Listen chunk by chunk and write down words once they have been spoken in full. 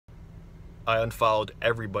I unfollowed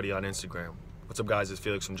everybody on Instagram. What's up, guys? It's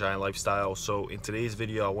Felix from Giant Lifestyle. So in today's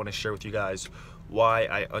video, I want to share with you guys why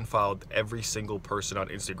I unfollowed every single person on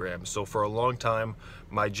Instagram. So for a long time,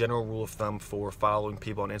 my general rule of thumb for following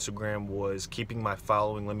people on Instagram was keeping my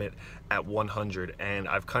following limit at 100. And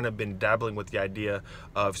I've kind of been dabbling with the idea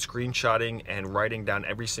of screenshotting and writing down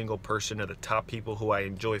every single person of the top people who I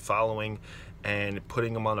enjoy following and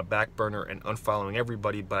putting them on a back burner and unfollowing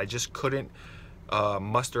everybody, but I just couldn't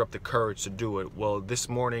muster up the courage to do it. Well, this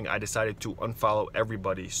morning I decided to unfollow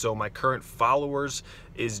everybody. So my current followers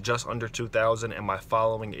is just under 2,000 and my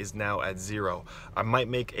following is now at 0. I might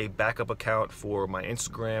make a backup account for my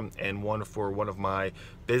Instagram and one for one of my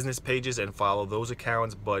business pages and follow those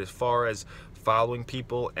accounts, but as far as following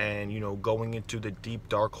people and going into the deep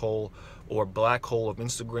dark hole or black hole of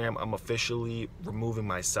Instagram, I'm officially removing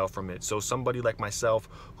myself from it. So somebody like myself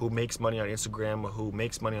who makes money on Instagram, who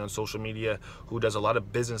makes money on social media, who does a lot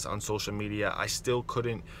of business on social media, I still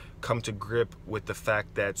couldn't come to grip with the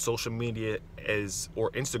fact that social media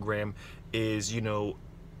or Instagram is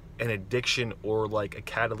an addiction or like a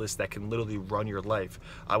catalyst that can literally run your life.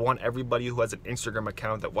 I want everybody who has an Instagram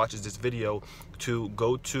account that watches this video to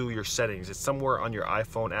go to your settings. It's somewhere on your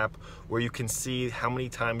iPhone app where you can see how many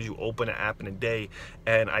times you open an app in a day.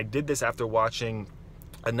 And I did this after watching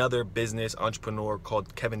another business entrepreneur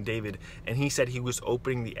called Kevin David, and he said he was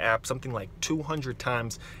opening the app something like 200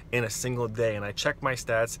 times in a single day. And I checked my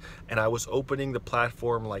stats and I was opening the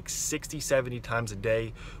platform like 60-70 times a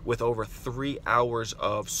day with over 3 hours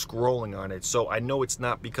of scrolling on it. So I know it's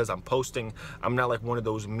not because I'm posting. I'm not like one of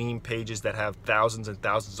those meme pages that have thousands and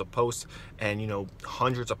thousands of posts and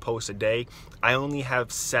hundreds of posts a day. I only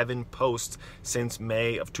have 7 posts since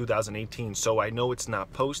May of 2018. So I know it's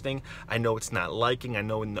not posting, I know it's not liking, I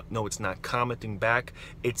know it's not commenting back.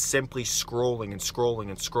 It's simply scrolling and scrolling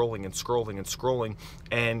and scrolling and scrolling and scrolling.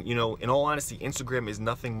 And in all honesty, Instagram is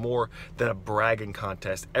nothing more than a bragging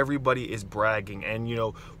contest. Everybody is bragging, and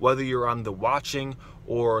whether you're on the watching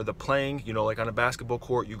or the playing, like on a basketball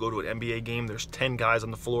court, you go to an NBA game, there's 10 guys on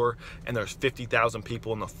the floor and there's 50,000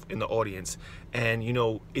 people in the audience. And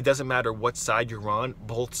it doesn't matter what side you're on,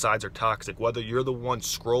 both sides are toxic. Whether you're the one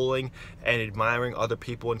scrolling and admiring other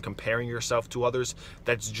people and comparing yourself to others,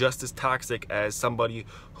 that's just as toxic as somebody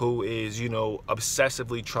who is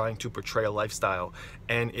obsessively trying to portray a lifestyle.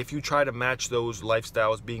 And if you try to match those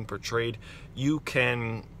lifestyles being portrayed, you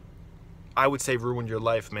can, I would say, ruin your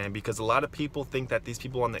life, man, because a lot of people think that these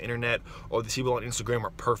people on the internet or these people on Instagram are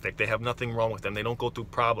perfect. They have nothing wrong with them. They don't go through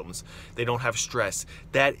problems. They don't have stress.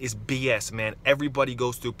 That is BS, man. Everybody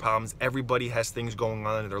goes through problems. Everybody has things going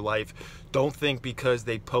on in their life. Don't think because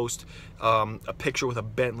they post a picture with a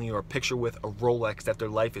Bentley or a picture with a Rolex that their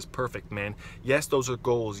life is perfect, man. Yes, those are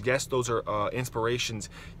goals. Yes, those are inspirations.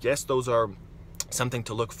 Yes, those are something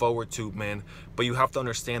to look forward to, man, but you have to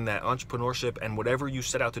understand that entrepreneurship and whatever you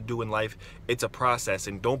set out to do in life, it's a process.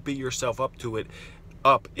 And don't beat yourself up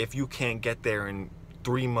if you can't get there in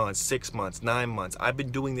 3 months, 6 months, 9 months. I've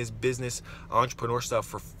been doing this business entrepreneur stuff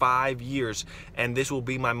for 5 years, and this will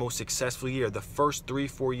be my most successful year. The first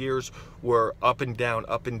 3-4 years were up and down,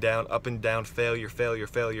 up and down, up and down, failure, failure,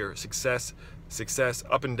 failure, success, success,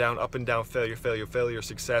 up and down, failure, failure, failure,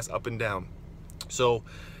 success, up and down. So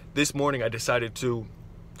this morning I decided to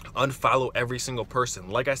unfollow every single person.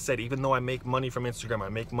 Like I said, even though I make money from Instagram, I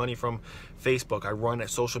make money from Facebook, I run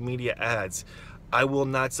social media ads, I will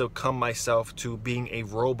not succumb myself to being a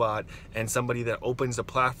robot and somebody that opens the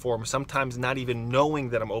platform, sometimes not even knowing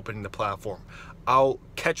that I'm opening the platform. I'll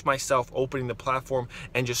catch myself opening the platform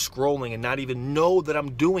and just scrolling and not even know that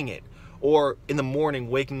I'm doing it. Or in the morning,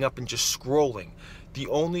 waking up and just scrolling. The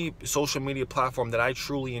only social media platform that I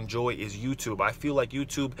truly enjoy is YouTube. I feel like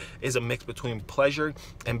YouTube is a mix between pleasure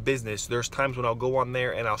and business. There's times when I'll go on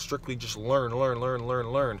there and I'll strictly just learn,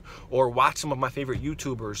 or watch some of my favorite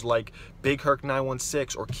YouTubers like Big Herc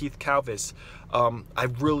 916 or Keith Calvis. I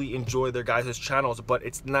really enjoy their guys' channels, but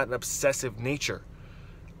it's not an obsessive nature.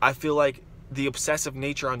 I feel like the obsessive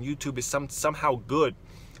nature on YouTube is somehow good.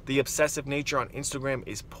 The obsessive nature on Instagram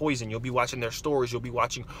is poison. You'll be watching their stories, you'll be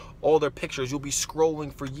watching all their pictures, you'll be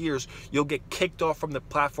scrolling for years, you'll get kicked off from the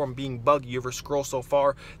platform being buggy. You ever scroll so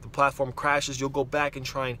far, the platform crashes, you'll go back and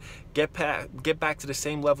try and get back to the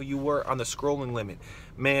same level you were on the scrolling limit.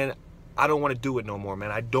 Man, I don't want to do it no more, man.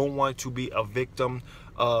 I don't want to be a victim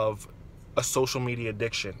of a social media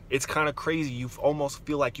addiction. It's kind of crazy. You almost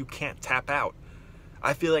feel like you can't tap out.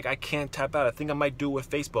 I feel like I can't tap out. I think I might do it with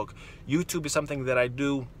Facebook. YouTube is something that I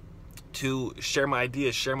do to share my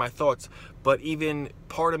ideas, share my thoughts, but even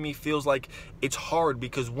part of me feels like it's hard,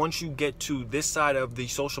 because once you get to this side of the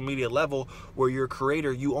social media level where you're a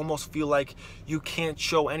creator, you almost feel like you can't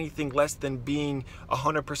show anything less than being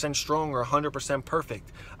 100% strong or 100%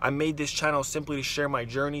 perfect. I made this channel simply to share my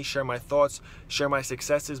journey, share my thoughts, share my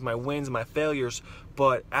successes, my wins, my failures.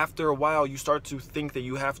 But after a while, you start to think that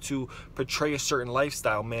you have to portray a certain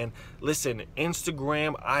lifestyle, man. Listen,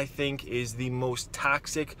 Instagram, I think, is the most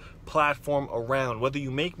toxic platform around. Whether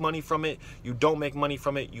you make money from it, you don't make money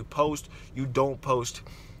from it, you post, you don't post,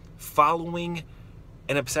 following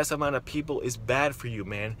an obsessive amount of people is bad for you,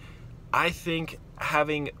 man. I think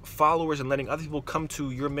having followers and letting other people come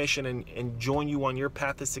to your mission and join you on your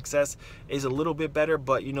path to success is a little bit better,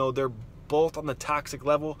 but you know, they're both on the toxic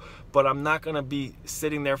level. But I'm not gonna be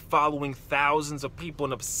sitting there following thousands of people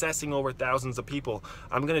and obsessing over thousands of people.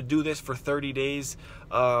 I'm gonna do this for 30 days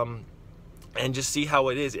and just see how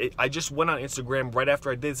it is. I just went on Instagram right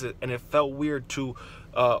after I did this, and it felt weird to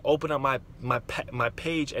open up my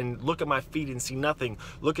page and look at my feed and see nothing,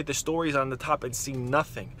 look at the stories on the top and see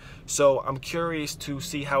nothing. So I'm curious to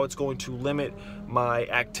see how it's going to limit my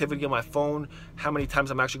activity on my phone, how many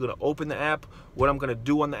times I'm actually going to open the app, what I'm going to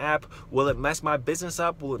do on the app. Will it mess my business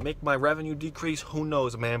up? Will it make my revenue decrease? Who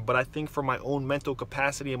knows, man. But I think for my own mental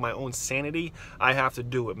capacity and my own sanity, I have to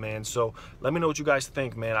do it, man. So let me know what you guys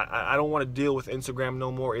think, man. I don't want to deal with Instagram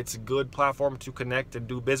no more. It's a good platform to connect and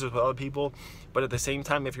do business with other people, but at the same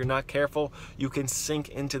time, if you're not careful, you can sink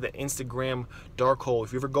into the Instagram dark hole.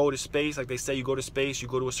 If you ever go to space, like they say, you go to space, you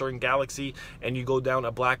go to a certain galaxy and you go down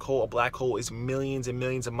a black hole. A black hole is millions and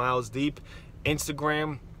millions of miles deep.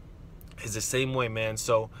 Instagram is the same way, man.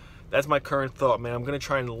 So that's my current thought, man. I'm gonna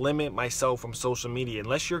try and limit myself from social media.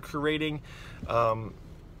 Unless you're creating,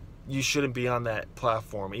 you shouldn't be on that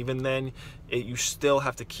platform. Even then, you still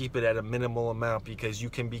have to keep it at a minimal amount, because you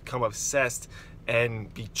can become obsessed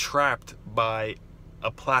and be trapped by a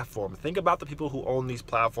platform. Think about the people who own these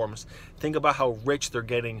platforms. Think about how rich they're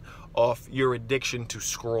getting off your addiction to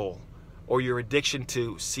scroll or your addiction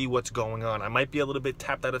to see what's going on. I might be a little bit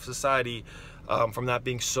tapped out of society from not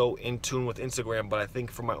being so in tune with Instagram, but I think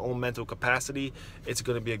for my own mental capacity, it's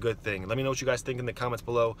going to be a good thing. Let me know what you guys think in the comments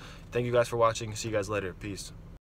below. Thank you guys for watching. See you guys later. Peace.